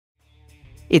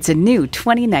It's a new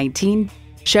 2019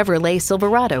 Chevrolet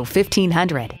Silverado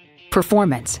 1500.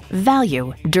 Performance,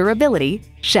 value, durability,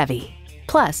 Chevy.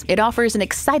 Plus, it offers an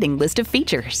exciting list of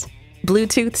features: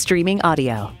 Bluetooth streaming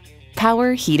audio,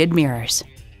 power heated mirrors,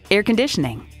 air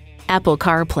conditioning, Apple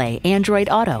CarPlay Android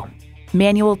Auto,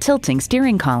 manual tilting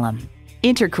steering column,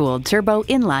 intercooled turbo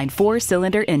inline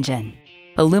 4-cylinder engine,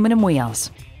 aluminum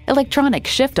wheels, electronic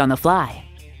shift on the fly,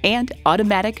 and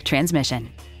automatic transmission.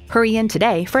 Hurry in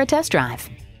today for a test drive.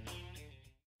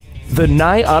 The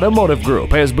Nye Automotive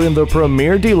Group has been the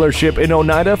premier dealership in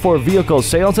Oneida for vehicle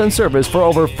sales and service for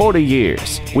over 40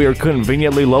 years. We are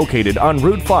conveniently located on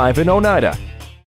Route 5 in Oneida.